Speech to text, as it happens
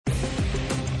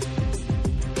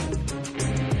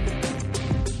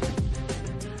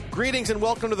Greetings and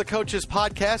welcome to the Coaches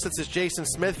Podcast. This is Jason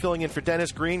Smith filling in for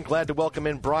Dennis Green. Glad to welcome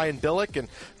in Brian Billick. And,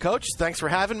 Coach, thanks for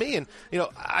having me. And,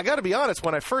 I got to be honest,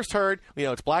 when I first heard,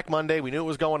 it's Black Monday, we knew it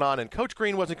was going on, and Coach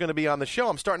Green wasn't going to be on the show,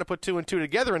 I'm starting to put two and two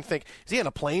together and think, is he on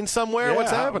a plane somewhere? Yeah,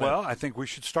 what's happening? Well, I think we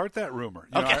should start that rumor.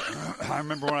 Okay. I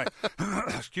remember when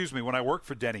when I worked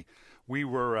for Denny, we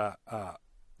were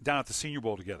down at the Senior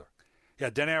Bowl together. Yeah,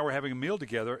 Denny and I were having a meal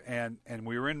together, and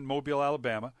we were in Mobile,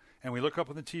 Alabama. And we look up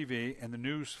on the TV, and the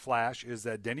news flash is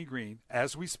that Denny Green,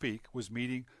 as we speak, was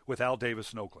meeting with Al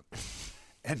Davis in Oakland.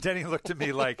 And Denny looked at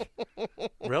me like,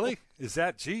 really? Is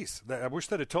that, geez, I wish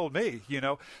that had told me,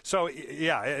 So,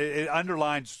 yeah, it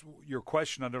underlines, your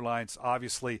question underlines,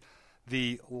 obviously,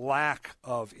 the lack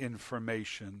of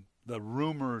information, the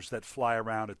rumors that fly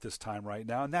around at this time right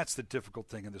now. And that's the difficult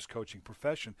thing in this coaching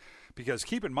profession. Because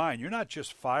keep in mind, you're not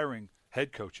just firing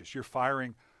head coaches. You're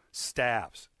firing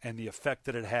staffs and the effect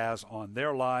that it has on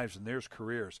their lives and their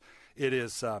careers. It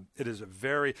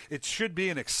should be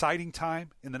an exciting time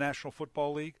in the National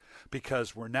Football League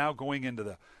because we're now going into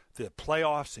the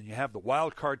playoffs and you have the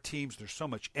wild card teams. There's so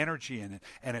much energy in it,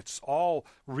 and it's all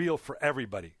real for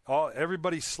everybody.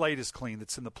 Everybody's slate is clean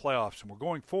that's in the playoffs, and we're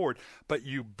going forward. But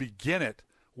you begin it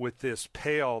with this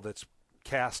pale that's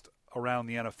cast around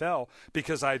the NFL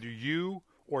because either you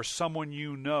or someone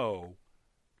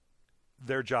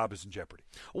their job is in jeopardy.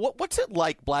 What's it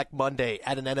like Black Monday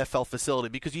at an NFL facility?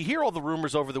 Because you hear all the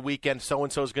rumors over the weekend,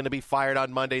 so-and-so is going to be fired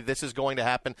on Monday, this is going to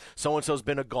happen, so-and-so's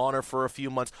been a goner for a few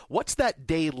months. What's that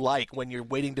day like when you're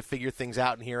waiting to figure things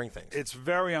out and hearing things? It's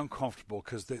very uncomfortable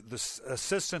because the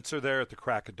assistants are there at the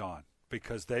crack of dawn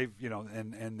because they've,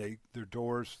 their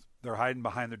doors, they're hiding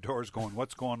behind their doors going,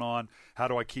 what's going on? How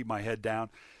do I keep my head down?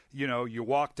 You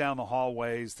walk down the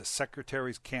hallways, the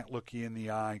secretaries can't look you in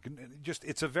the eye.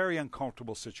 It's a very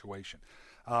uncomfortable situation.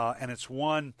 And it's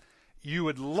one you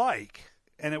would like,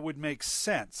 and it would make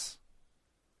sense,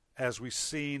 as we've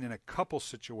seen in a couple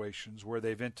situations where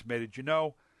they've intimated,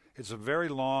 it's a very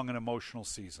long and emotional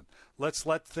season. Let's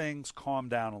let things calm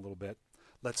down a little bit.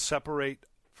 Let's separate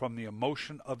from the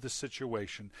emotion of the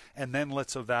situation, and then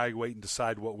let's evaluate and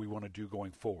decide what we want to do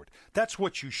going forward. That's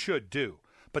what you should do.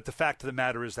 But the fact of the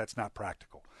matter is that's not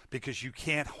practical because you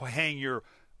can't hang your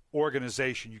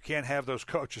organization. You can't have those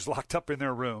coaches locked up in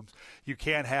their rooms. You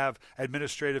can't have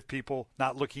administrative people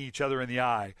not looking each other in the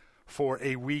eye for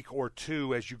a week or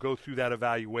two as you go through that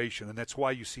evaluation. And that's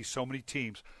why you see so many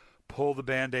teams pull the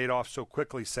Band-Aid off so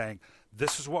quickly saying,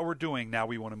 this is what we're doing, now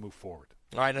we want to move forward.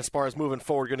 All right, and as far as moving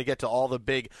forward, we're going to get to all the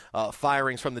big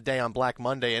firings from the day on Black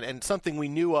Monday. And something we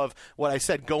knew of, what I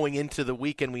said going into the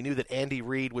weekend, we knew that Andy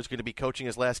Reid was going to be coaching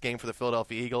his last game for the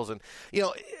Philadelphia Eagles. And,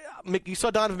 you saw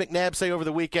Donovan McNabb say over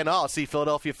the weekend, see,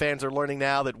 Philadelphia fans are learning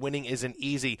now that winning isn't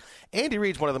easy. Andy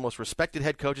Reid's one of the most respected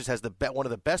head coaches, has one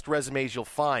of the best resumes you'll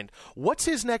find. What's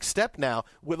his next step now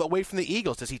away from the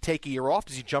Eagles? Does he take a year off?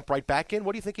 Does he jump right back in?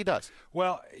 What do you think he does?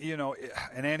 Well,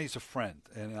 and Andy's a friend,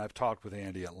 and I've talked with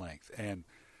Andy at length. And,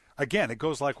 again, it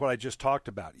goes like what I just talked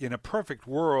about. In a perfect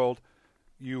world,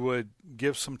 you would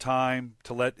give some time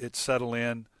to let it settle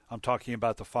in. I'm talking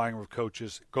about the firing of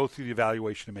coaches, go through the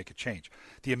evaluation and make a change.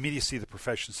 The immediacy of the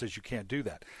profession says you can't do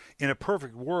that. In a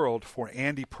perfect world, for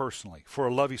Andy personally, for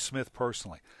Lovie Smith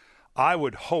personally, I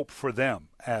would hope for them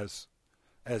as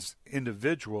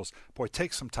individuals,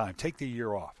 take some time, take the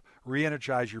year off,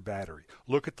 re-energize your battery,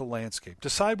 look at the landscape,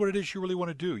 decide what it is you really want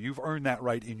to do. You've earned that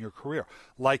right in your career,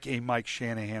 like a Mike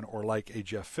Shanahan or like a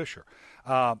Jeff Fisher.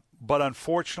 But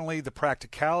unfortunately, the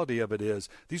practicality of it is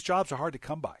these jobs are hard to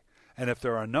come by. And if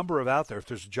there are a number of out there, if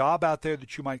there's a job out there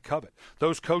that you might covet,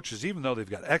 those coaches, even though they've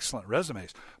got excellent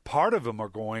resumes, part of them are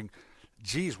going,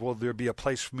 geez, will there be a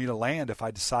place for me to land if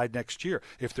I decide next year?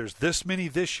 If there's this many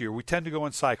this year, we tend to go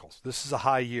in cycles. This is a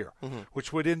high year,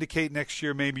 which would indicate next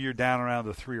year maybe you're down around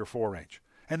the 3 or 4 range.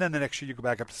 And then the next year you go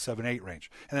back up to 7, 8 range.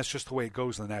 And that's just the way it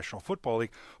goes in the National Football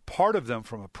League. Part of them,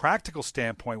 from a practical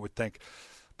standpoint, would think,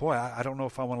 boy, I don't know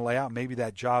if I want to lay out. Maybe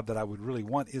that job that I would really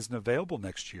want isn't available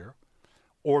next year.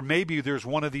 Or maybe there's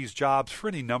one of these jobs for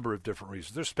any number of different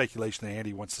reasons. There's speculation that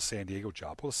Andy wants the San Diego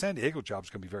job. Well, the San Diego job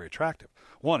is going to be very attractive.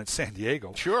 One, it's San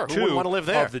Diego. Sure, Two, who wouldn't want to live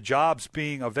there? Of the jobs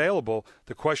being available,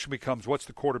 the question becomes, what's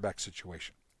the quarterback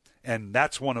situation? And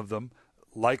that's one of them,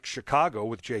 like Chicago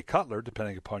with Jay Cutler,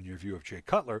 depending upon your view of Jay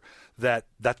Cutler, that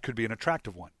could be an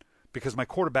attractive one because my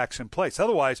quarterback's in place.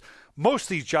 Otherwise, most of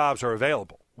these jobs are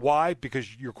available. Why?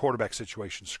 Because your quarterback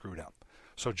situation's screwed up.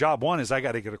 So job one is I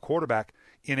got to get a quarterback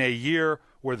in a year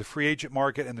where the free agent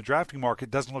market and the drafting market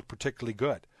doesn't look particularly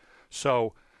good.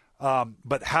 So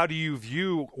But how do you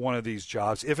view one of these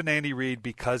jobs? If an Andy Reid,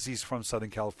 because he's from Southern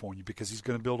California, because he's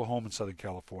going to build a home in Southern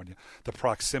California, the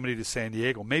proximity to San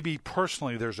Diego, maybe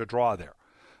personally there's a draw there.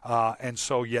 And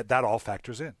so yet that all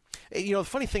factors in. You know, the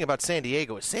funny thing about San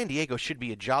Diego is San Diego should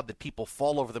be a job that people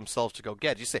fall over themselves to go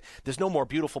get. You say there's no more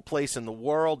beautiful place in the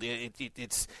world.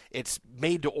 It's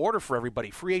made to order for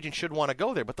everybody. Free agents should want to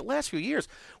go there. But the last few years,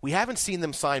 we haven't seen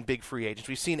them sign big free agents.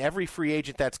 We've seen every free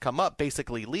agent that's come up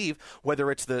basically leave,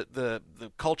 whether it's the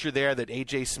culture there that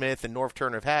A.J. Smith and Norv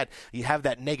Turner have had. You have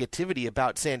that negativity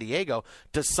about San Diego.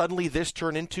 Does suddenly this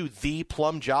turn into the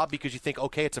plum job because you think,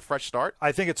 okay, it's a fresh start?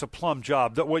 I think it's a plum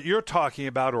job. What you're talking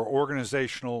about are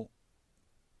organizational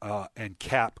and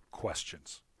cap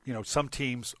questions. You know, some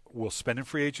teams will spend in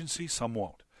free agency, some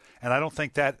won't. And I don't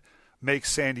think that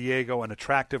makes San Diego an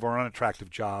attractive or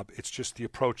unattractive job. It's just the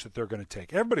approach that they're going to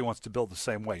take. Everybody wants to build the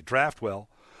same way. Draft well,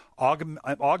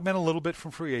 augment a little bit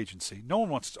from free agency. No one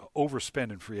wants to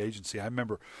overspend in free agency. I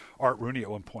remember Art Rooney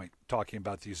at one point talking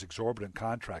about these exorbitant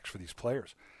contracts for these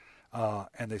players.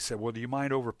 And they said, well, do you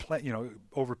mind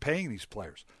overpaying these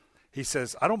players? He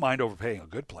says, I don't mind overpaying a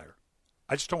good player.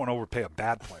 I just don't want to overpay a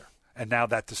bad player. And now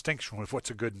that distinction with what's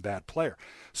a good and bad player.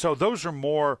 So those are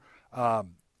more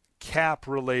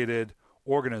cap-related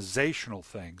organizational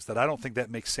things that I don't think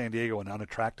that makes San Diego an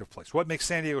unattractive place. What makes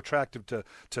San Diego attractive to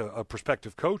a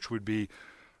prospective coach would be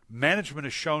management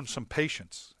has shown some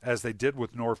patience, as they did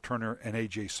with Norv Turner and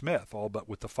A.J. Smith, all but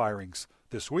with the firings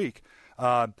this week.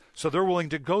 So they're willing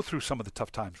to go through some of the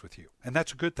tough times with you. And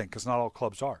that's a good thing because not all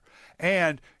clubs are.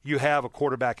 And you have a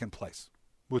quarterback in place.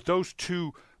 With those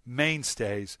two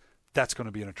mainstays, that's going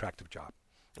to be an attractive job.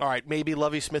 All right, maybe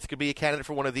Lovie Smith could be a candidate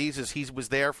for one of these as he was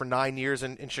there for 9 years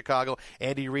in Chicago.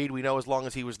 Andy Reid, we know as long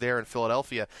as he was there in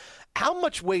Philadelphia. How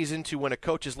much weighs into when a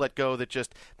coach is let go that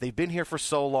just they've been here for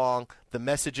so long, the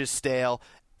message is stale,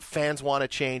 fans want to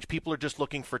change, people are just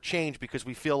looking for change because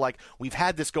we feel like we've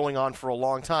had this going on for a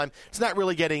long time. It's not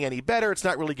really getting any better. It's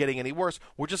not really getting any worse.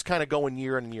 We're just kind of going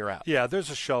year in and year out. Yeah, there's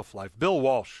a shelf life. Bill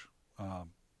Walsh,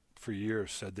 for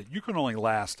years, said that you can only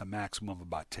last a maximum of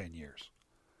about 10 years.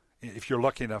 If you're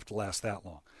lucky enough to last that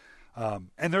long.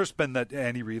 And there's been that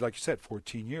Andy Reid, like you said,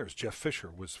 14 years. Jeff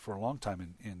Fisher was for a long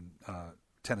time in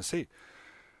Tennessee.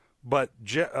 But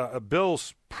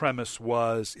Bill's premise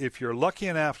was if you're lucky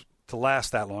enough to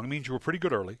last that long, it means you were pretty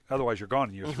good early. Otherwise, you're gone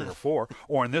in year 3 or 4.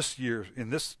 Or in this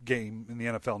game in the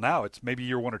NFL now, it's maybe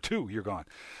year 1 or 2, you're gone.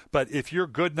 But if you're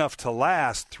good enough to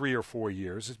last 3 or 4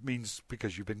 years, it means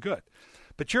because you've been good.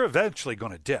 But you're eventually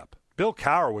going to dip. Bill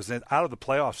Cowher was out of the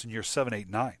playoffs in year 7, 8,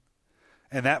 9.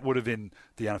 And that would have been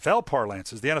the NFL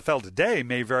parlances. The NFL today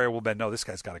may very well have been, no, this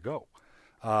guy's got to go.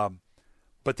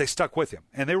 But they stuck with him,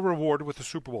 and they were rewarded with the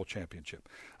Super Bowl championship.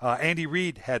 Andy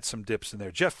Reid had some dips in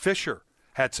there. Jeff Fisher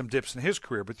had some dips in his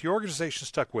career, but the organization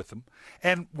stuck with him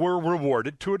and were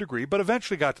rewarded to a degree, but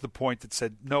eventually got to the point that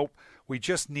said, nope, we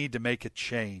just need to make a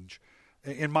change.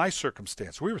 In my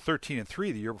circumstance, we were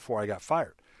 13-3 the year before I got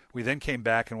fired. We then came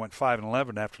back and went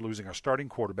 5-11 after losing our starting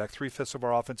quarterback, 3/5 of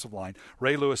our offensive line,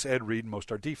 Ray Lewis, Ed Reed, and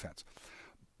most of our defense.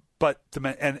 But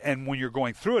and when you're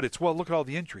going through it, it's, well, look at all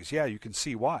the injuries. Yeah, you can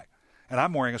see why. And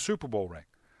I'm wearing a Super Bowl ring.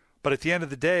 But at the end of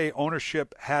the day,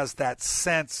 ownership has that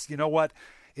sense, you know what,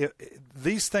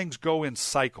 these things go in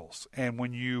cycles. And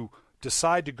when you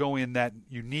decide to go in that,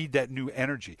 you need that new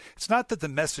energy. It's not that the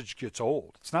message gets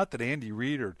old. It's not that Andy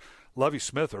Reid or Lovie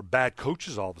Smith are bad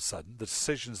coaches all of a sudden. The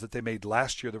decisions that they made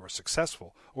last year that were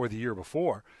successful or the year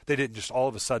before, they didn't just all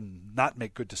of a sudden not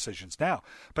make good decisions now.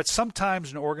 But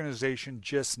sometimes an organization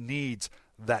just needs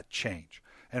that change.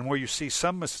 And where you see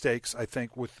some mistakes, I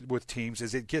think, with teams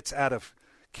is it gets out of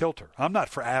kilter. I'm not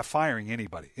for firing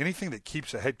anybody. Anything that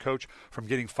keeps a head coach from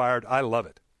getting fired, I love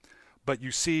it. But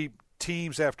you see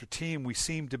teams after team, we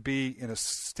seem to be in a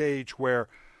stage where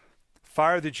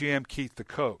fire the GM, keep the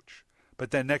coach.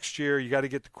 But then next year you got to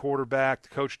get the quarterback. The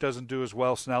coach doesn't do as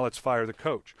well, so now let's fire the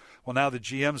coach. Well, now the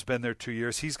GM's been there 2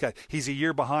 years. He's a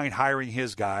year behind hiring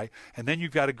his guy, and then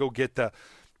you've got to go get the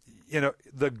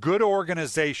good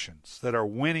organizations that are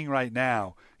winning right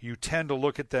now. You tend to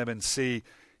look at them and see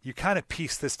you kind of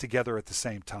piece this together at the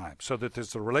same time, so that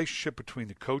there's a relationship between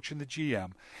the coach and the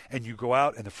GM, and you go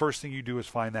out and the first thing you do is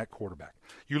find that quarterback.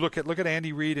 You look at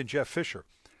Andy Reid and Jeff Fisher.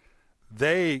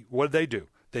 What did they do?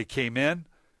 They came in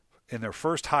their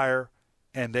first hire,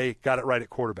 and they got it right at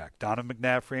quarterback. Donovan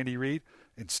McNabb for Andy Reid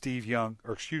and Steve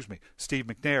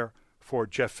McNair for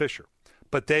Jeff Fisher.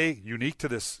 But they, unique to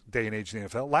this day and age in the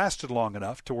NFL, lasted long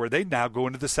enough to where they now go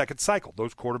into the second cycle.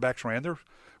 Those quarterbacks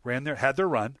had their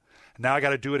run. And now I got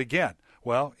to do it again.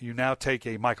 Well, you now take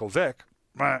a Michael Vick,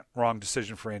 wrong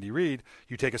decision for Andy Reid.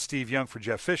 You take a Steve Young for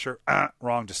Jeff Fisher,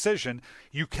 wrong decision.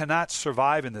 You cannot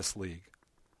survive in this league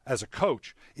as a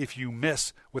coach if you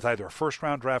miss with either a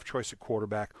first-round draft choice at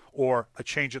quarterback or a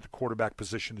change at the quarterback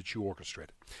position that you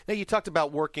orchestrated. Now, you talked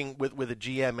about working with a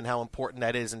GM and how important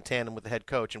that is in tandem with the head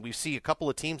coach, and we see a couple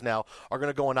of teams now are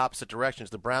going to go in opposite directions.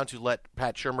 The Browns, who let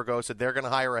Pat Shurmur go, said they're going to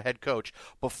hire a head coach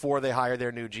before they hire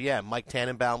their new GM. Mike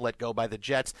Tannenbaum let go by the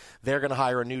Jets. They're going to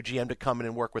hire a new GM to come in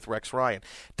and work with Rex Ryan.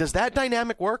 Does that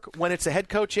dynamic work when it's a head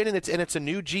coach in and it's a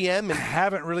new GM? I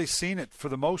haven't really seen it for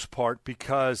the most part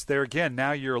because there again,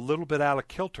 now you're a little bit out of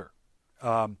kilter.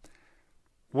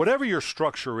 Whatever your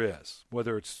structure is,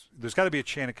 whether there's got to be a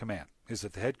chain of command. Is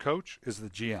it the head coach? Is it the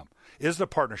GM? Is it a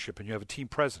partnership and you have a team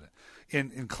president?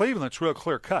 In Cleveland, it's real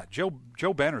clear cut.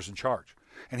 Joe Banner's in charge.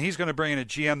 And he's going to bring in a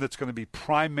GM that's going to be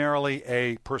primarily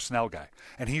a personnel guy.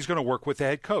 And he's going to work with the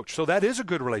head coach. So that is a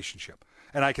good relationship.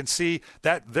 And I can see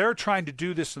that they're trying to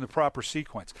do this in the proper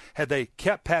sequence. Had they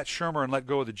kept Pat Shurmur and let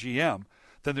go of the GM,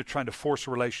 then they're trying to force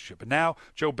a relationship. And now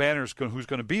Joe Banner's who's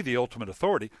going to be the ultimate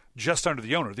authority just under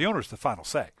the owner. The owner's the final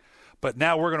say. But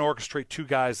now we're going to orchestrate two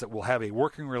guys that will have a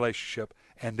working relationship,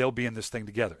 and they'll be in this thing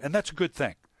together. And that's a good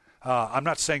thing. I'm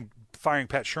not saying firing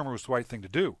Pat Shurmur was the right thing to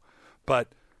do, but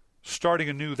starting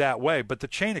anew that way. But the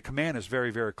chain of command is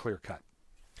very, very clear-cut.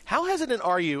 How hesitant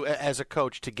are you as a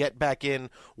coach to get back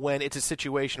in when it's a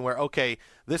situation where, okay,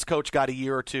 this coach got a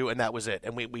year or two and that was it,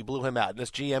 and we blew him out, and this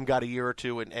GM got a year or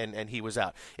two and he was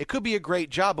out? It could be a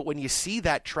great job, but when you see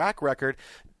that track record,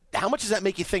 how much does that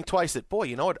make you think twice that, boy,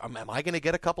 you know what, am I going to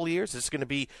get a couple of years? Is this going to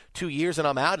be 2 years and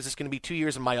I'm out? Is this going to be 2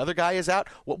 years and my other guy is out?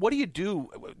 What do you do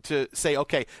to say,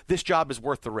 okay, this job is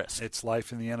worth the risk? It's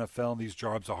life in the NFL, and these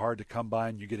jobs are hard to come by,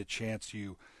 and you get a chance.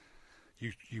 You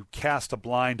cast a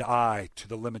blind eye to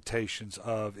the limitations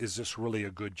of, is this really a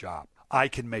good job? I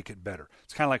can make it better.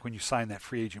 It's kind of like when you sign that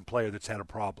free agent player that's had a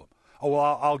problem. Oh,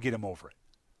 well, I'll get him over it.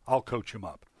 I'll coach him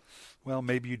up. Well,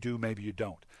 maybe you do, maybe you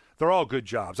don't. They're all good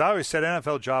jobs. I always said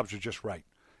NFL jobs are just right.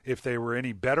 If they were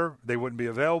any better, they wouldn't be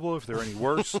available. If they're any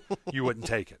worse, you wouldn't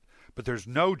take it. But there's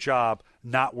no job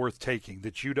not worth taking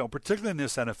that you don't, particularly in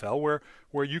this NFL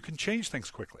where you can change things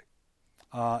quickly.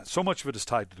 So much of it is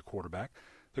tied to the quarterback.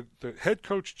 The head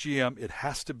coach, GM,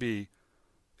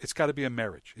 it's got to be a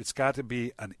marriage. It's got to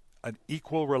be an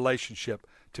equal relationship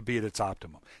to be at its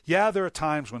optimum. Yeah, there are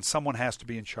times when someone has to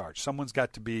be in charge. Someone's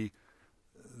got to be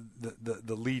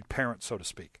the lead parent, so to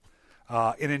speak.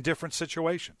 And in different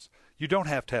situations. You don't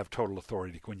have to have total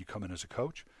authority when you come in as a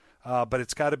coach, but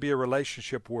it's got to be a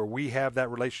relationship where we have that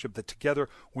relationship that together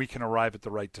we can arrive at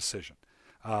the right decision.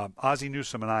 Ozzie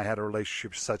Newsome and I had a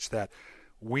relationship such that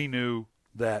we knew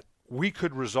that we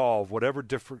could resolve whatever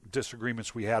different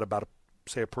disagreements we had about,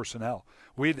 say, a personnel.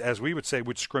 As we would say,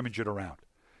 we'd scrimmage it around.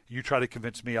 You try to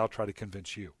convince me, I'll try to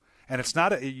convince you. And it's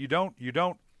not you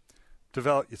don't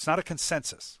develop. It's not a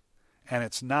consensus, and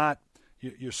it's not.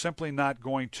 You're simply not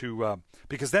going to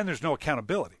because then there's no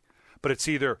accountability. But it's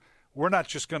either we're not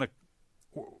just going to.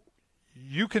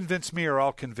 You convince me, or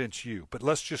I'll convince you. But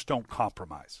let's just don't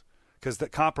compromise, because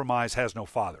that compromise has no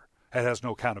father. It has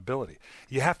no accountability.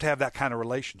 You have to have that kind of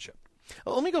relationship.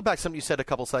 Well, let me go back to something you said a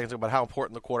couple seconds ago about how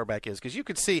important the quarterback is, because you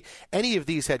could see any of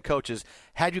these head coaches,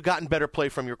 had you gotten better play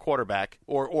from your quarterback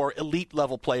or elite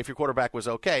level play if your quarterback was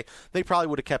okay, they probably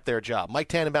would have kept their job. Mike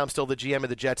Tannenbaum's still the GM of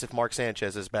the Jets if Mark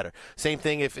Sanchez is better. Same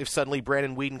thing if suddenly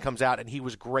Brandon Whedon comes out and he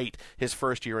was great his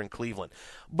first year in Cleveland.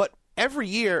 But every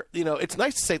year, it's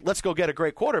nice to say, let's go get a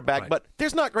great quarterback, right. But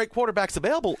there's not great quarterbacks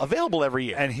available every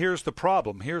year. And here's the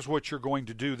problem. Here's what you're going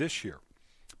to do this year.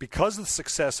 Because of the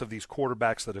success of these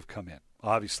quarterbacks that have come in,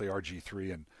 obviously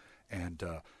RG3 and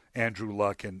Andrew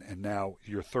Luck and now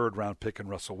your third-round pick in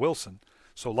Russell Wilson.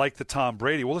 So like the Tom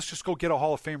Brady, well, let's just go get a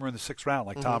Hall of Famer in the sixth round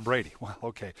like Tom Brady. Well,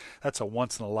 okay, that's a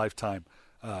once-in-a-lifetime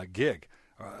gig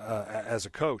as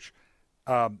a coach.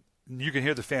 You can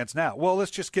hear the fans now. Well, let's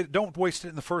just don't waste it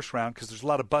in the first round because there's a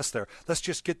lot of bust there. Let's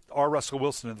just get our Russell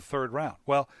Wilson in the third round.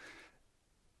 Well,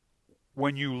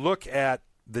 when you look at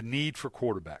the need for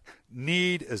quarterback,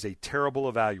 need is a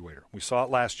terrible evaluator. We saw it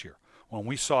last year when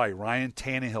we saw a Ryan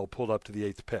Tannehill pulled up to the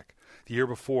 8th pick. The year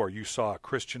before, you saw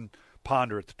Christian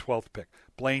Ponder at the 12th pick,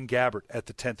 Blaine Gabbert at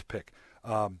the 10th pick,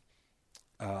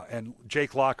 and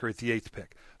Jake Locker at the 8th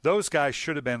pick. Those guys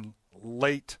should have been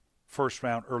late first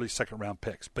round, early second round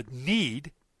picks, but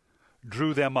need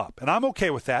drew them up. And I'm okay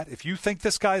with that. If you think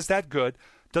this guy's that good,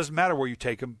 doesn't matter where you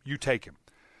take him, you take him.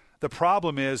 The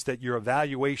problem is that your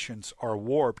evaluations are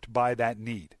warped by that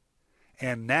need.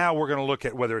 And now we're going to look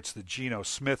at whether it's the Geno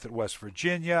Smith at West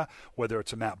Virginia, whether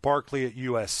it's a Matt Barkley at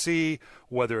USC,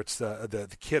 whether it's the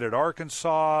kid at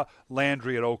Arkansas,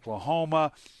 Landry at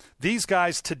Oklahoma. These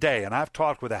guys today, and I've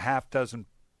talked with a half dozen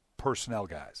personnel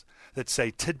guys that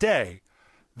say today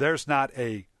there's not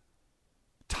a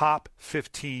top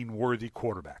 15 worthy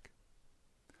quarterback.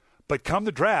 But come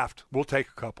the draft, we'll take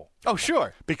a couple. Oh,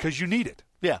 sure. Because you need it.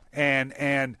 Yeah.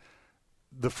 And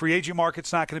the free agent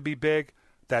market's not going to be big.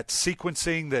 That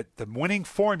sequencing, that the winning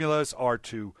formulas are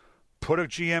to put a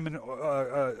GM and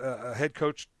a head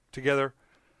coach together,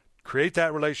 create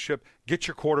that relationship, get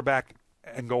your quarterback,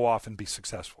 and go off and be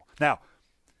successful. Now,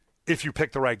 if you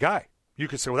pick the right guy, you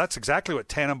could say, well, that's exactly what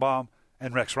Tannenbaum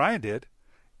and Rex Ryan did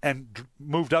and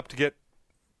moved up to get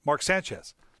Mark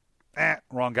Sanchez.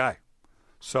 Wrong guy.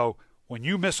 So when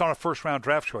you miss on a first-round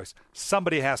draft choice,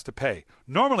 somebody has to pay.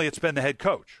 Normally it's been the head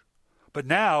coach. But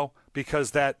now,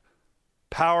 because that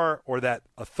power or that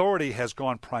authority has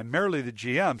gone primarily to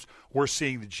GMs, we're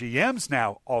seeing the GMs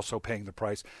now also paying the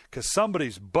price because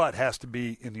somebody's butt has to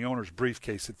be in the owner's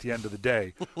briefcase at the end of the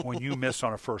day when you miss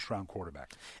on a first-round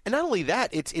quarterback. And not only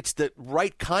that, it's the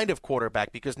right kind of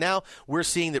quarterback because now we're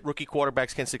seeing that rookie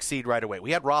quarterbacks can succeed right away.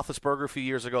 We had Roethlisberger a few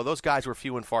years ago. Those guys were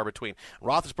few and far between.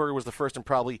 Roethlisberger was the first and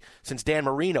probably since Dan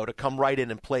Marino to come right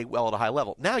in and play well at a high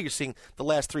level. Now you're seeing the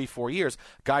last 3-4 years,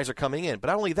 guys are coming in. But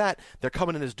not only that, they're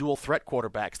coming in as dual-threat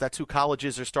quarterbacks. That's who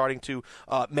colleges are starting to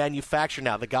manufacture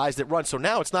now, the guys that run. So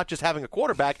now it's not just having a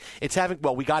quarterback, it's having,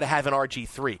 well, we got to have an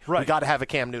RG3. Right. We got to have a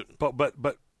Cam Newton.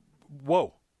 But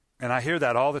whoa, and I hear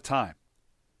that all the time.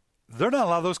 There are not a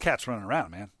lot of those cats running around,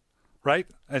 man. Right?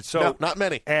 And so no, not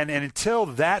many. And until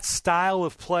that style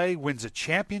of play wins a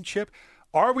championship,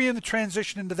 are we in the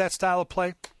transition into that style of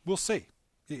play? We'll see.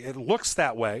 It looks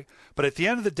that way, but at the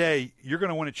end of the day, you're going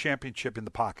to win a championship in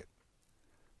the pocket.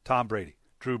 Tom Brady,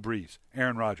 Drew Brees,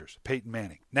 Aaron Rodgers, Peyton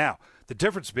Manning. Now, the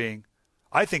difference being,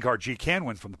 I think RG can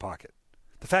win from the pocket.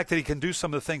 The fact that he can do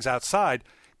some of the things outside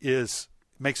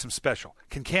makes him special.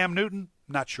 Can Cam Newton?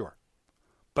 Not sure,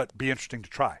 but be interesting to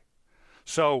try.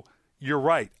 So you're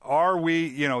right. Are we,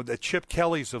 the Chip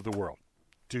Kellys of the world?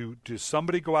 Do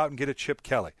somebody go out and get a Chip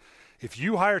Kelly? If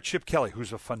you hire Chip Kelly,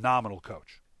 who's a phenomenal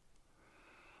coach,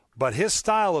 but his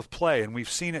style of play, and we've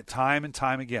seen it time and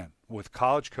time again with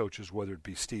college coaches, whether it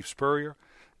be Steve Spurrier,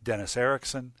 Dennis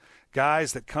Erickson,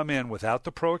 guys that come in without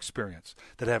the pro experience,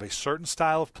 that have a certain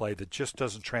style of play that just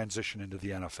doesn't transition into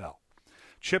the NFL.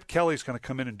 Chip Kelly's going to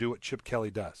come in and do what Chip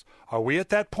Kelly does. Are we at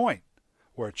that point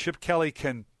where Chip Kelly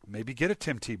can maybe get a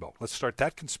Tim Tebow? Let's start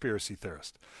that conspiracy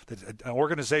theorist. That an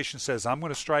organization says, I'm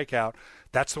going to strike out.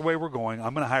 That's the way we're going.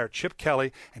 I'm going to hire Chip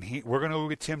Kelly, and we're going to go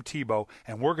get Tim Tebow,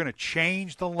 and we're going to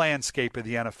change the landscape of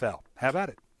the NFL. Have at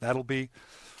it. That'll be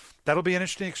an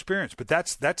interesting experience, but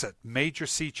that's a major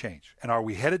sea change. And are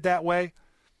we headed that way?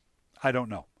 I don't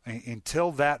know.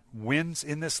 Until that wins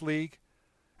in this league,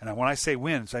 and when I say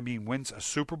wins, I mean wins a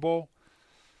Super Bowl,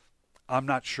 I'm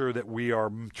not sure that we are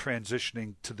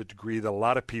transitioning to the degree that a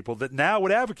lot of people that now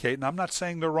would advocate, and I'm not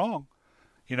saying they're wrong.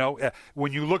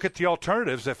 When you look at the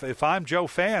alternatives, if I'm Joe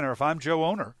Fan or if I'm Joe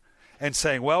Owner and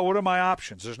saying, well, what are my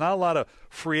options? There's not a lot of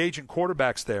free agent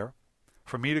quarterbacks there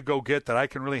for me to go get that I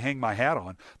can really hang my hat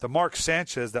on. The Mark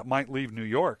Sanchez that might leave New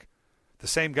York, the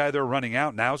same guy they're running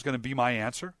out now is going to be my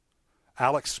answer.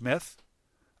 Alex Smith.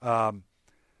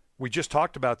 We just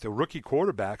talked about the rookie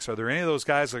quarterbacks. Are there any of those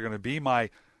guys that are going to be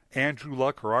my Andrew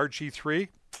Luck or RG3?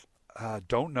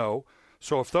 Don't know.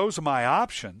 So if those are my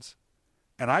options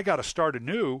and I got to start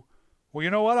anew, well,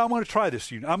 you know what? I'm going to try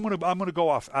this. I'm going to go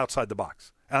off outside the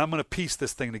box, and I'm going to piece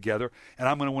this thing together, and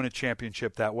I'm going to win a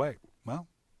championship that way. Well,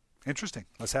 interesting.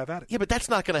 Let's have at it. Yeah, but that's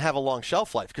not going to have a long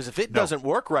shelf life because if it doesn't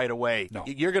work right away,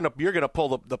 you're going to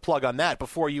pull the plug on that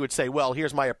before you would say, well,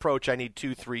 here's my approach. I need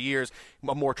 2-3 years,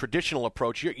 a more traditional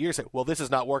approach. You're saying, well, this is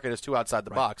not working. It's too outside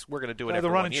the box. We're going to do it every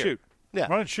 1 year. The run and shoot. Yeah.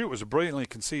 Run and shoot was a brilliantly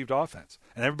conceived offense,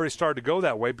 and everybody started to go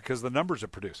that way because of the numbers it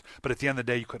produced. But at the end of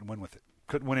the day, you couldn't win with it.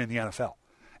 Couldn't win in the NFL,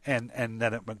 and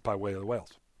then it went by way of the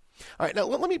Whales. All right, now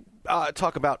let me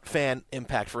talk about fan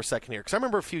impact for a second here, because I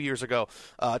remember a few years ago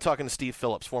talking to Steve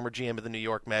Phillips, former GM of the New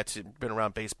York Mets, who'd been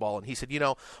around baseball, and he said,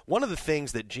 one of the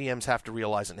things that GMs have to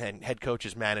realize and head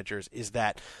coaches, managers, is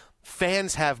that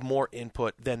fans have more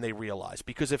input than they realize,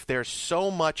 because if there's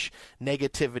so much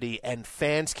negativity and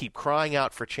fans keep crying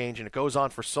out for change and it goes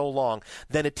on for so long,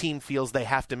 then a team feels they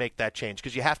have to make that change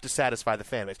because you have to satisfy the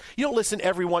fan base. You don't listen to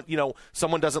everyone,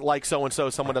 someone doesn't like so-and-so,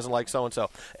 someone doesn't like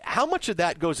so-and-so. How much of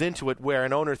that goes into it where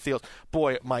an owner feels,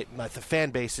 boy, the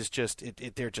fan base is just,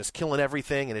 they're just killing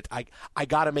everything and I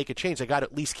got to make a change. I got to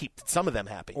at least keep some of them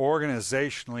happy.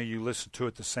 Organizationally, you listen to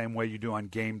it the same way you do on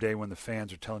game day when the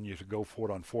fans are telling you to go for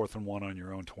it on fourth 4th and 1 on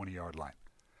your own 20-yard line.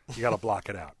 You got to block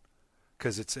it out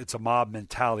because it's a mob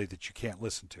mentality that you can't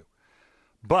listen to.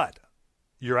 But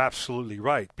you're absolutely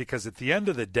right, because at the end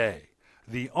of the day,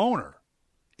 the owner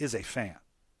is a fan.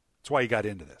 That's why he got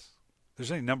into this.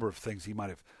 There's any number of things he might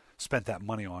have spent that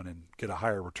money on and get a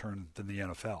higher return than the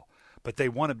NFL. But they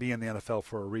want to be in the NFL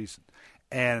for a reason.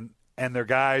 And they're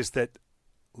guys that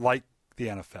like the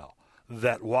NFL,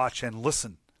 that watch and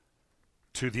listen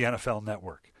to the NFL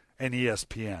Network and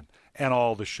ESPN and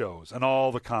all the shows and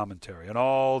all the commentary and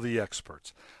all the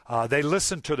experts. They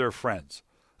listen to their friends,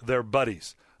 their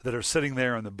buddies that are sitting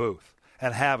there in the booth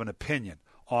and have an opinion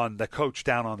on the coach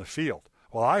down on the field.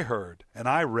 Well, I heard and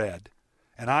I read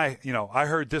and I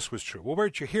heard this was true. Well, where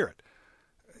did you hear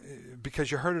it?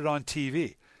 Because you heard it on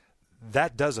TV.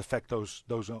 That does affect those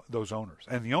owners,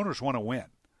 and the owners want to win,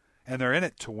 and they're in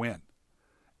it to win,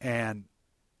 and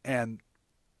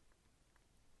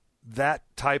that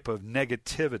type of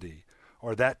negativity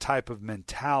or that type of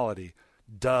mentality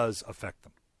does affect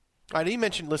them. All right, you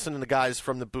mentioned listening to guys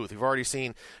from the booth. We've already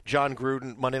seen John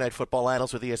Gruden, Monday Night Football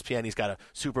analyst with ESPN. He's got a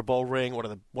Super Bowl ring, one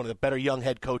of the better young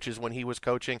head coaches when he was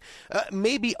coaching.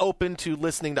 Maybe open to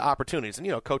listening to opportunities,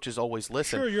 and coaches always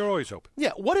listen. Sure, you're always open.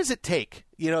 Yeah, what does it take?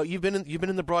 You've been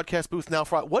in the broadcast booth now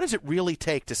for what does it really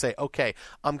take to say, okay,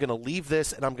 I'm going to leave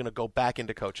this and I'm going to go back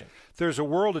into coaching? There's a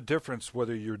world of difference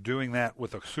whether you're doing that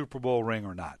with a Super Bowl ring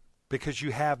or not, because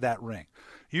you have that ring.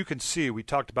 You can see. We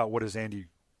talked about what does Andy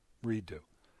Reid do.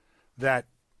 That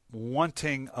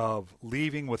wanting of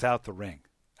leaving without the ring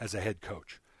as a head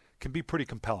coach can be pretty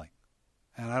compelling.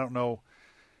 And I don't know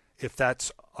if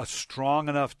that's a strong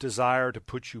enough desire to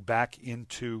put you back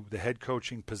into the head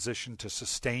coaching position to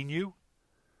sustain you.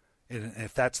 And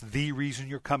if that's the reason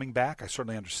you're coming back, I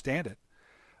certainly understand it.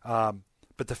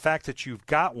 But the fact that you've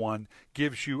got one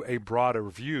gives you a broader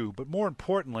view. But more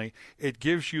importantly, it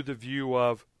gives you the view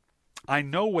of, I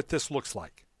know what this looks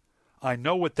like. I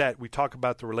know what that, we talk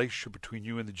about the relationship between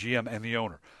you and the GM and the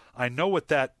owner. I know what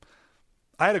that,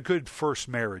 I had a good first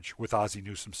marriage with Ozzie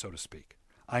Newsome, so to speak.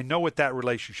 I know what that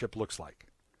relationship looks like.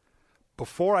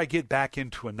 Before I get back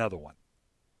into another one,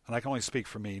 and I can only speak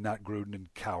for me, not Gruden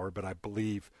and Cowher, but I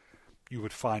believe you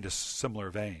would find a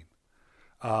similar vein,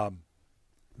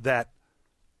 that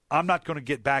I'm not going to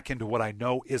get back into what I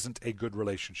know isn't a good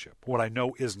relationship, what I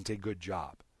know isn't a good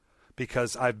job.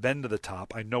 Because I've been to the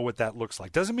top. I know what that looks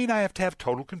like. Doesn't mean I have to have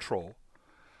total control,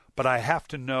 but I have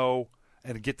to know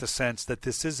and get the sense that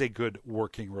this is a good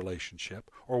working relationship,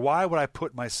 or why would I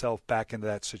put myself back into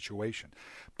that situation?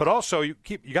 But also, you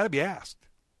got to be asked.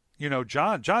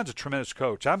 John's a tremendous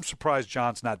coach. I'm surprised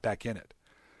John's not back in it.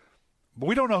 But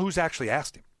we don't know who's actually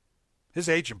asked him. His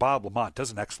agent, Bob Lamont,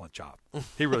 does an excellent job.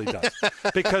 He really does.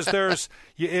 Because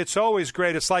it's always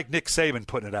great. It's like Nick Saban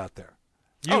putting it out there.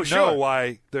 You know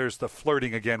why there's the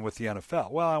flirting again with the NFL.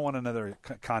 Well, I want another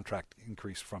contract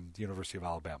increase from the University of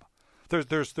Alabama.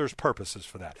 There's purposes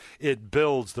for that. It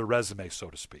builds the resume,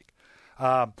 so to speak.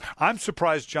 I'm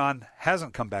surprised John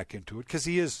hasn't come back into it because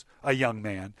he is a young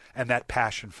man and that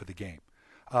passion for the game.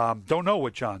 Don't know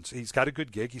what he's got a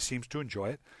good gig. He seems to enjoy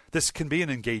it. This can be an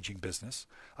engaging business,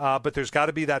 but there's got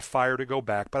to be that fire to go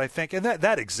back. But I think, and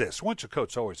that exists. Once a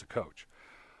coach, always a coach.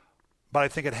 But I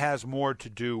think it has more to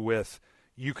do with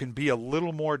you can be a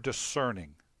little more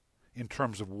discerning in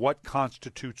terms of what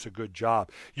constitutes a good job.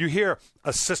 You hear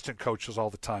assistant coaches all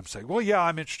the time say, well, yeah,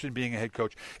 I'm interested in being a head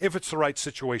coach if it's the right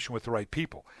situation with the right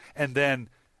people. And then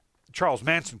Charles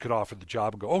Manson could offer the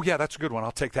job and go, oh, yeah, that's a good one.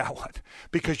 I'll take that one,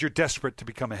 because you're desperate to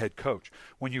become a head coach.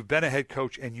 When you've been a head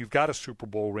coach and you've got a Super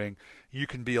Bowl ring, you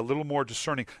can be a little more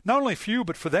discerning, not only for you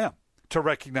but for them, to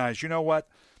recognize, you know what,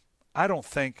 I don't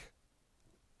think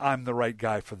I'm the right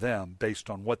guy for them based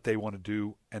on what they want to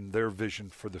do and their vision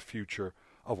for the future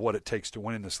of what it takes to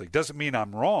win in this league. Doesn't mean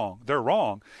I'm wrong. They're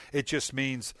wrong. It just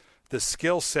means the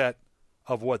skill set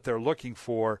of what they're looking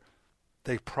for,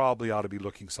 they probably ought to be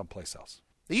looking someplace else.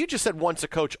 You just said once a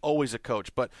coach, always a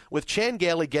coach. But with Chan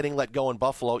Gailey getting let go in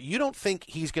Buffalo, you don't think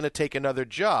he's going to take another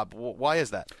job. Why is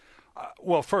that?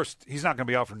 Well, first, he's not going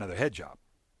to be offered another head job.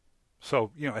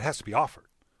 So, it has to be offered.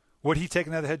 Would he take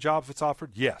another head job if it's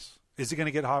offered? Yes. Is he going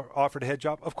to get offered a head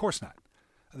job? Of course not.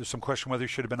 There's some question whether he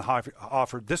should have been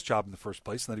offered this job in the first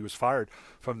place and that he was fired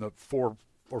from the 4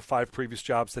 or 5 previous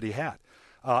jobs that he had.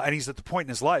 And he's at the point in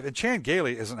his life. And Chan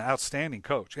Gailey is an outstanding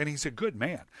coach, and he's a good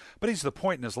man. But he's at the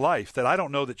point in his life that I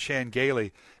don't know that Chan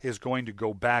Gailey is going to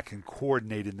go back and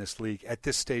coordinate in this league at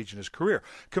this stage in his career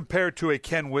compared to a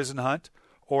Ken Whisenhunt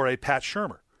or a Pat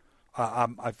Shurmur.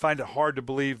 I find it hard to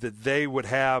believe that they would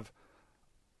have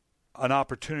an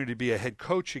opportunity to be a head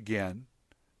coach again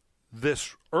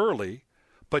this early.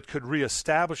 but could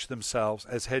reestablish themselves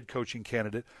as head coaching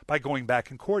candidate by going back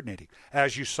and coordinating.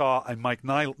 As you saw in Mike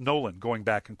Nolan going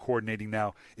back and coordinating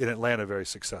now in Atlanta, very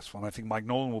successful. And I think Mike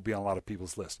Nolan will be on a lot of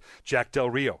people's list. Jack Del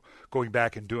Rio going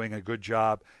back and doing a good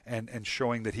job and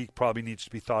showing that he probably needs to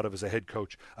be thought of as a head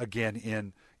coach again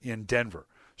in Denver.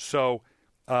 So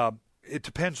it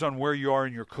depends on where you are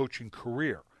in your coaching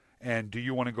career. And do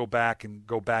you want to go back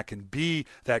and be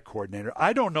that coordinator?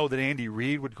 I don't know that Andy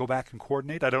Reid would go back and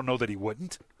coordinate. I don't know that he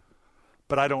wouldn't,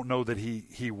 but I don't know that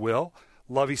he will.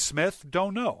 Lovie Smith,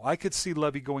 don't know. I could see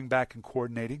Lovie going back and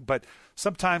coordinating, but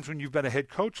sometimes when you've been a head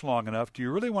coach long enough, do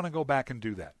you really want to go back and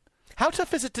do that? How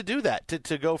tough is it to do that,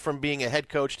 to go from being a head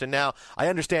coach to now, I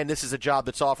understand this is a job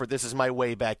that's offered, this is my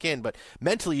way back in, but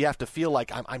mentally you have to feel like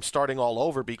I'm starting all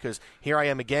over because here I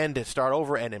am again to start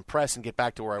over and impress and get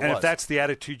back to where I was. And if that's the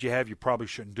attitude you have, you probably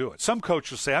shouldn't do it. Some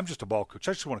coaches say, I'm just a ball coach.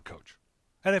 I just want to coach.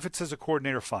 And if it's as a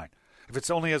coordinator, fine. If it's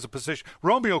only as a position.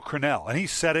 Romeo Crennel, and he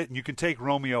said it, and you can take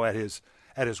Romeo at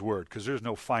his word because there's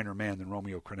no finer man than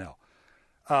Romeo Crennel.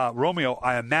 Romeo,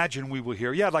 I imagine we will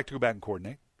hear, I'd like to go back and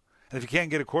coordinate. And if you can't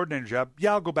get a coordinator job,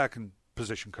 I'll go back and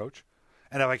position coach.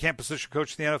 And if I can't position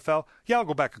coach in the NFL, I'll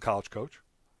go back and college coach.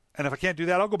 And if I can't do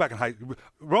that, I'll go back and high.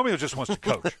 Romeo just wants to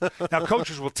coach. Now,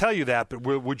 coaches will tell you that, but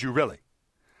would you really?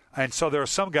 And so there are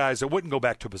some guys that wouldn't go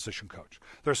back to a position coach.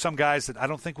 There are some guys that I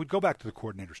don't think would go back to the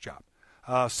coordinator's job.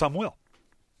 Some will.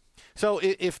 So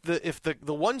if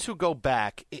the ones who go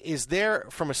back, is there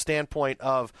from a standpoint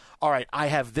of, all right, I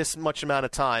have this much amount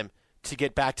of time to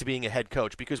get back to being a head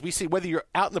coach? Because we see whether you're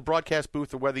out in the broadcast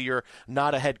booth or whether you're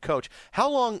not a head coach, how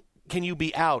long can you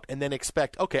be out and then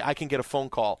expect, okay, I can get a phone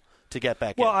call to get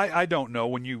back in? Well, I don't know.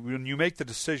 When you make the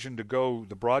decision to go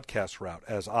the broadcast route,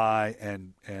 as I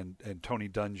and Tony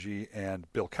Dungy and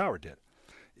Bill Cowher did,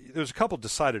 there's a couple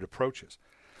decided approaches.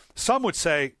 Some would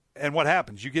say, and what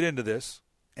happens? You get into this,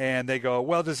 and they go,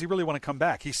 well, does he really want to come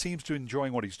back? He seems to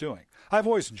enjoying what he's doing. I've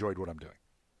always enjoyed what I'm doing,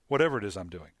 whatever it is I'm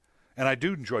doing. And I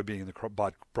do enjoy being in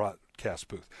the broadcast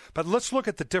booth. But let's look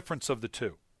at the difference of the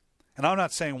two. And I'm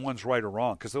not saying one's right or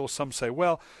wrong, because there will some say,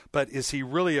 well, but is he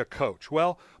really a coach?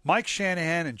 Well, Mike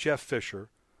Shanahan and Jeff Fisher,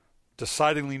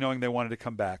 decidedly knowing they wanted to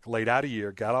come back, laid out a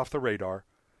year, got off the radar,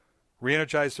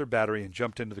 re-energized their battery, and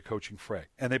jumped into the coaching fray.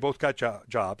 And they both got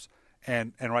jobs,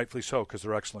 and rightfully so, because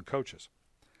they're excellent coaches.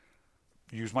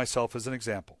 Use myself as an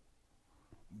example.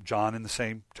 John in the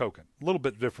same token. A little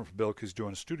bit different from Bill because he's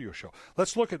doing a studio show.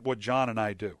 Let's look at what John and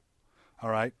I do. All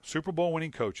right? Super Bowl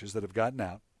winning coaches that have gotten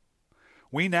out.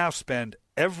 We now spend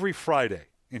every Friday,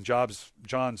 in John's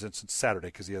instance Saturday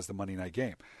because he has the Monday night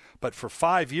game. But for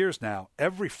 5 years now,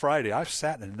 every Friday I've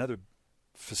sat in another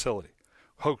facility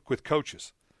with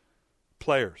coaches,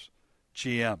 players,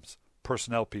 GMs,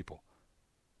 personnel people,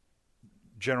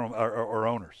 general or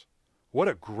owners. What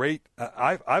a great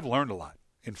I've learned a lot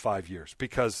in 5 years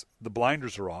because the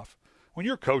blinders are off. When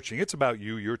you're coaching, it's about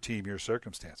you, your team, your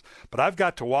circumstance. But I've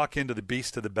got to walk into the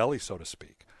beast of the belly, so to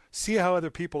speak, see how other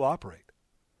people operate,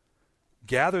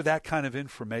 gather that kind of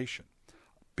information.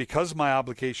 Because of my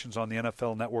obligations on the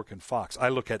NFL Network and Fox, I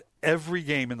look at every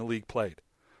game in the league played.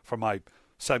 From my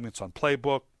segments on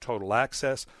Playbook, Total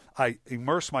Access, I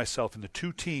immerse myself in the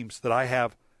two teams that I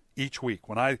have each week.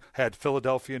 When I had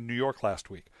Philadelphia and New York last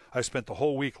week, I spent the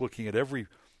whole week looking at every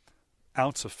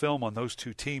ounce of film on those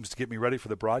two teams to get me ready for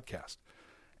the broadcast,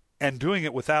 and doing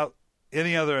it without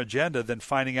any other agenda than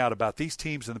finding out about these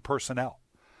teams and the personnel.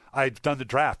 I've done the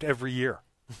draft every year.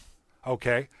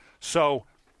 Okay? So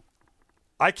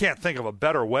I can't think of a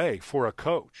better way for a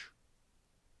coach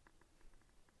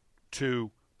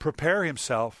to prepare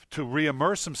himself, to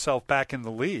re-immerse himself back in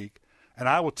the league. And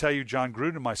I will tell you, John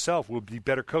Gruden and myself will be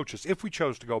better coaches if we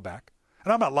chose to go back.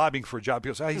 And I'm not lobbying for a job.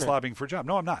 People say, he's lobbying for a job.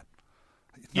 No, I'm not.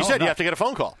 You said you have to get a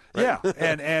phone call. Right? Yeah,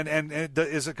 and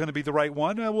is it going to be the right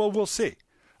one? Well, we'll see.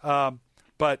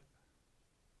 But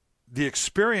the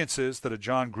experiences that a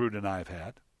John Gruden and I have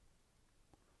had,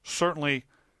 certainly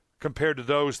compared to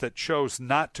those that chose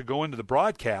not to go into the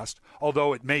broadcast,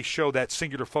 although it may show that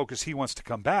singular focus he wants to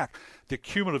come back, the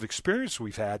cumulative experience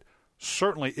we've had,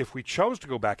 certainly if we chose to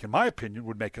go back, in my opinion,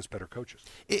 would make us better coaches.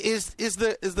 Is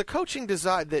the coaching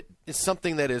design that is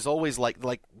something that is always like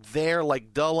there,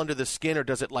 like dull under the skin, or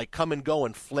does it like come and go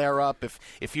and flare up?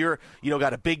 If you're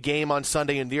got a big game on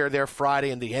Sunday and you're there Friday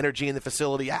and the energy in the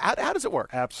facility, how does it work?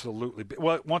 Absolutely.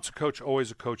 Well, once a coach, always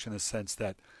a coach in the sense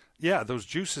that, yeah, those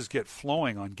juices get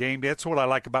flowing on game day. That's what I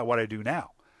like about what I do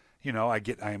now.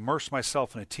 I immerse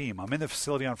myself in a team. I'm in the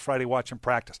facility on Friday watching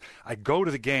practice. I go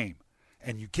to the game.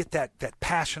 and you get that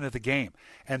passion of the game.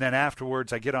 And then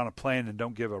afterwards, I get on a plane and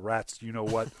don't give a rat's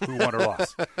you-know-what who won or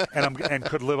lost, and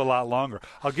could live a lot longer.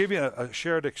 I'll give you a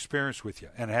shared experience with you,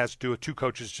 and it has to do with two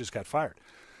coaches just got fired.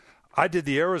 I did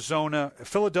the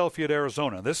Philadelphia at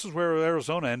Arizona. This is where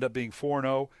Arizona ended up being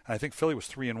 4-0, and I think Philly was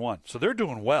 3-1. So they're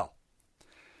doing well.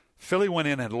 Philly went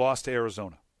in and had lost to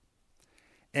Arizona.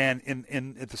 And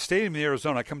at the stadium in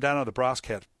Arizona, I come down on the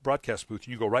broadcast booth, and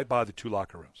you go right by the two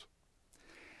locker rooms.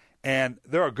 And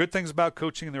there are good things about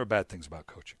coaching, and there are bad things about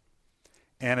coaching.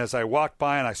 And as I walked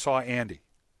by and I saw Andy,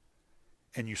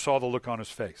 and you saw the look on his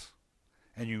face,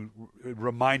 and it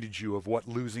reminded you of what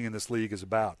losing in this league is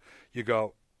about, you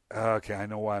go, okay, I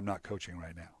know why I'm not coaching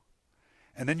right now.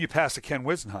 And then you pass to Ken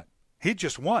Whisenhunt. He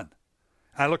just won.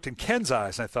 I looked in Ken's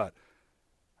eyes, and I thought,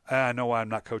 I know why I'm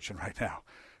not coaching right now.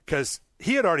 Because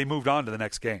he had already moved on to the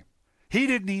next game. He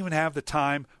didn't even have the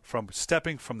time from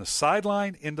stepping from the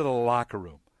sideline into the locker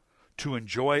room to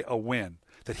enjoy a win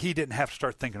that he didn't have to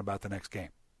start thinking about the next game.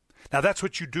 Now, that's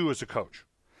what you do as a coach.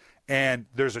 And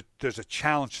there's a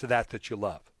challenge to that you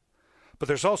love. But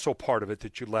there's also part of it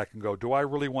that you lack and go, do I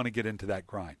really want to get into that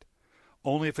grind?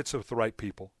 Only if it's with the right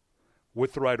people,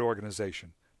 with the right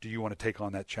organization, do you want to take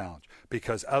on that challenge.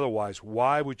 Because otherwise,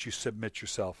 why would you submit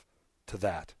yourself to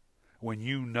that when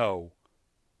you know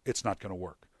it's not going to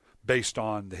work based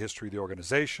on the history of the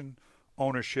organization,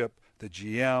 ownership, the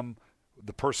GM,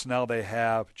 the personnel they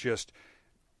have? Just,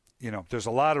 there's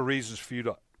a lot of reasons for you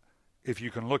to, if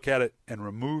you can look at it and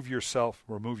remove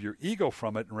your ego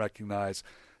from it and recognize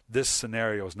this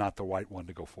scenario is not the right one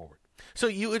to go forward. So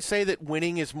you would say that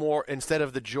winning is more, instead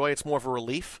of the joy, it's more of a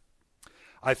relief?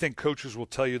 I think coaches will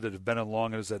tell you that have been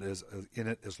in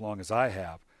it as long as I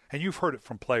have, and you've heard it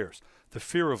from players. The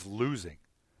fear of losing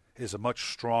is a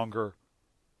much stronger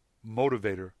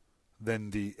motivator than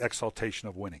the exaltation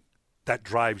of winning. That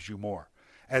drives you more.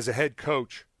 As a head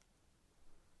coach,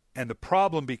 and the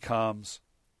problem becomes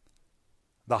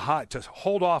to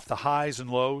hold off the highs and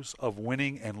lows of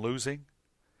winning and losing,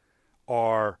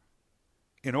 or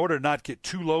in order to not get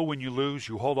too low when you lose,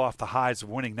 you hold off the highs of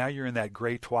winning. Now you're in that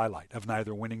gray twilight of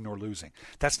neither winning nor losing.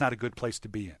 That's not a good place to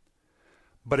be in.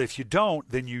 But if you don't,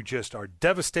 then you just are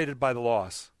devastated by the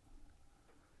loss.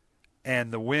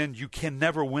 And the win, you can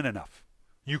never win enough.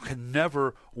 You can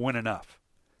never win enough.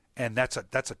 And that's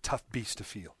a tough beast to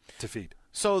feed.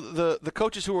 So the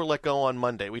coaches who were let go on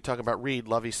Monday, we talk about Reed,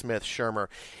 Lovie Smith, Shermer.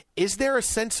 Is there a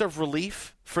sense of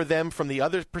relief for them from the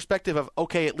other perspective of,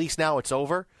 okay, at least now it's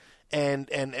over? And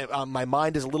my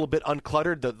mind is a little bit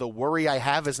uncluttered. The worry I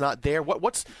have is not there. What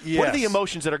are the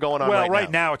emotions that are going on right now? Well,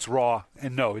 right now it's raw,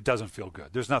 and no, it doesn't feel good.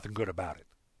 There's nothing good about it.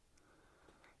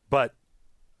 But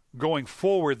going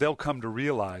forward, they'll come to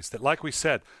realize that, like we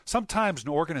said, sometimes an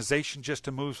organization just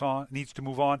needs to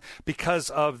move on because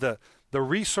of the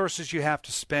resources you have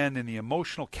to spend and the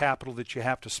emotional capital that you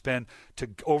have to spend to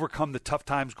overcome the tough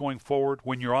times going forward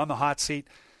when you're on the hot seat.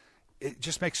 It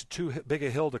just makes it too big a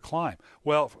hill to climb.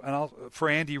 Well, for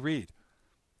Andy Reid,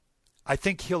 I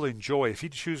think he'll enjoy, if he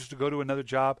chooses to go to another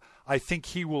job, I think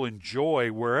he will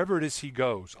enjoy wherever it is he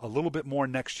goes a little bit more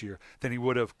next year than he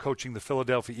would have coaching the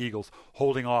Philadelphia Eagles,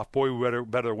 holding off, boy, we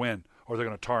better win, or they're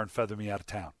going to tar and feather me out of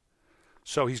town.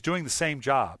 So he's doing the same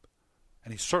job,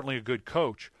 and he's certainly a good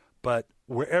coach, but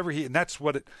wherever and that's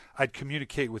what I'd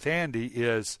communicate with Andy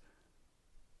is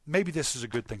maybe this is a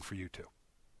good thing for you too.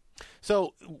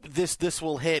 So this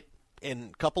will hit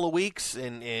in a couple of weeks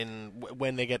in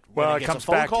when they get it comes a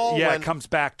phone back. call? It comes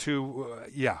back to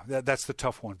that's the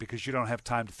tough one because you don't have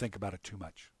time to think about it too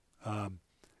much, and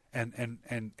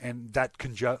that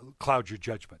can cloud your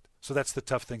judgment. So that's the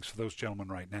tough things for those gentlemen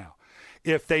right now.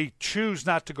 If they choose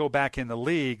not to go back in the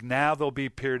league, now there'll be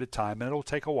a period of time, and it'll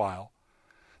take a while,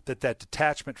 that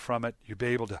detachment from it, you'll be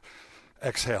able to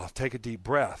exhale, take a deep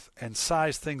breath, and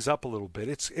size things up a little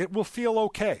bit. It will feel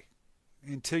okay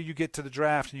until you get to the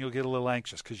draft and you'll get a little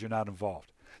anxious because you're not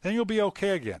involved. Then you'll be okay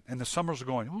again. And the summers are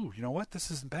going, ooh, you know what? This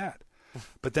isn't bad.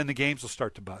 But then the games will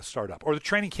start up. Or the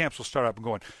training camps will start up and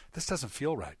going, this doesn't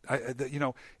feel right.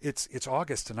 It's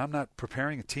August and I'm not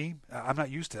preparing a team. I'm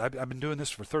not used to it. I've been doing this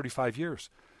for 35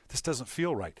 years. This doesn't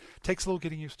feel right. It takes a little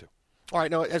getting used to. All right,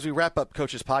 now as we wrap up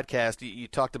Coach's podcast, you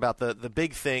talked about the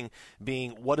big thing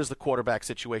being what does the quarterback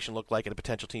situation look like at a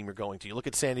potential team you're going to. You look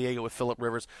at San Diego with Phillip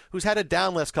Rivers, who's had a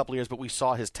down last couple of years, but we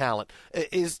saw his talent.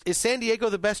 Is San Diego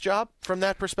the best job from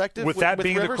that perspective? With that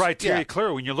being Rivers? The criteria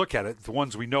clear, when you look at it, the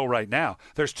ones we know right now,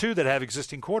 there's two that have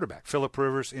existing quarterback, Phillip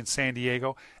Rivers in San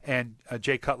Diego and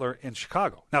Jay Cutler in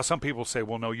Chicago. Now, some people say,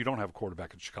 well, no, you don't have a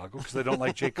quarterback in Chicago because they don't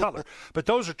like Jay Cutler. But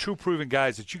those are two proven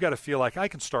guys that you got to feel like I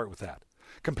can start with that.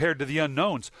 Compared to the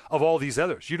unknowns of all these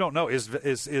others, you don't know. Is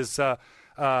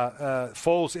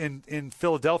Foles in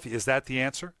Philadelphia. Is that the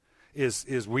answer?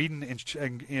 Is Whedon in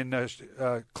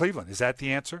Cleveland? Is that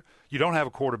the answer? You don't have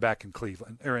a quarterback in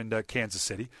Cleveland or in Kansas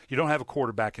City. You don't have a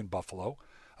quarterback in Buffalo.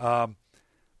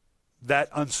 That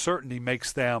uncertainty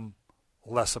makes them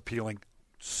less appealing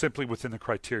simply within the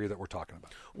criteria that we're talking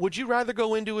about. Would you rather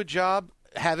go into a job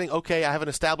having, okay, I have an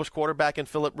established quarterback in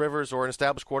Phillip Rivers or an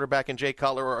established quarterback in Jay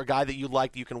Cutler or a guy that you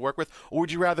like that you can work with, or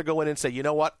would you rather go in and say, you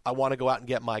know what, I want to go out and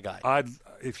get my guy?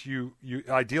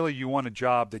 Ideally you want a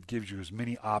job that gives you as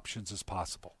many options as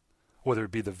possible, whether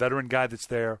it be the veteran guy that's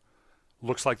there,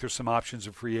 looks like there's some options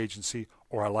in free agency,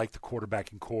 or I like the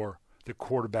quarterbacking core, the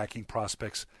quarterbacking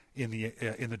prospects in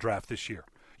the draft this year.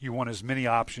 You want as many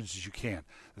options as you can.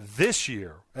 This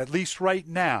year, at least right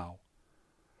now,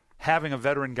 having a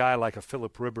veteran guy like a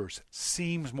Phillip Rivers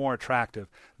seems more attractive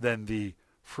than the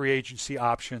free agency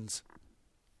options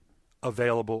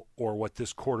available or what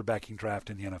this quarterbacking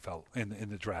draft in the NFL in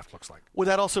the draft looks like. Would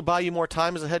that also buy you more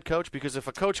time as a head coach? Because if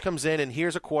a coach comes in and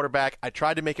here's a quarterback, I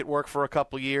tried to make it work for a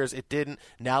couple of years, it didn't,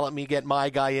 now let me get my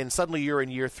guy in. Suddenly you're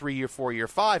in year 3, year 4, year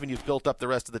 5, and you've built up the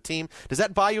rest of the team. Does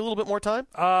that buy you a little bit more time?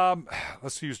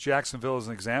 Let's use Jacksonville as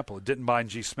an example. It didn't buy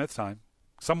G. Smith time.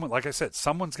 Someone, like I said,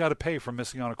 someone's got to pay for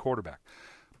missing on a quarterback.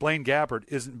 Blaine Gabbert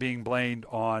isn't being blamed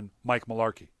on Mike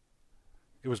Mularkey.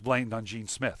 It was blamed on Gene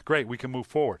Smith. Great, we can move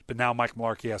forward. But now Mike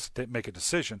Mularkey has to make a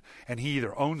decision, and he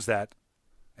either owns that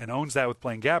with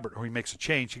Blaine Gabbert, or he makes a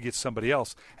change, he gets somebody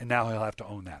else, and now he'll have to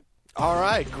own that. All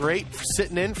right, great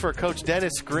sitting in for Coach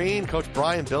Dennis Green, Coach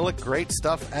Brian Billick. Great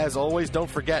stuff as always. Don't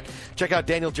forget, check out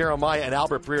Daniel Jeremiah and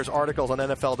Albert Breer's articles on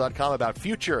NFL.com about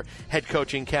future head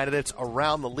coaching candidates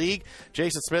around the league.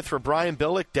 Jason Smith for Brian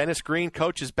Billick. Dennis Green,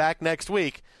 Coach, is back next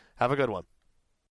week. Have a good one.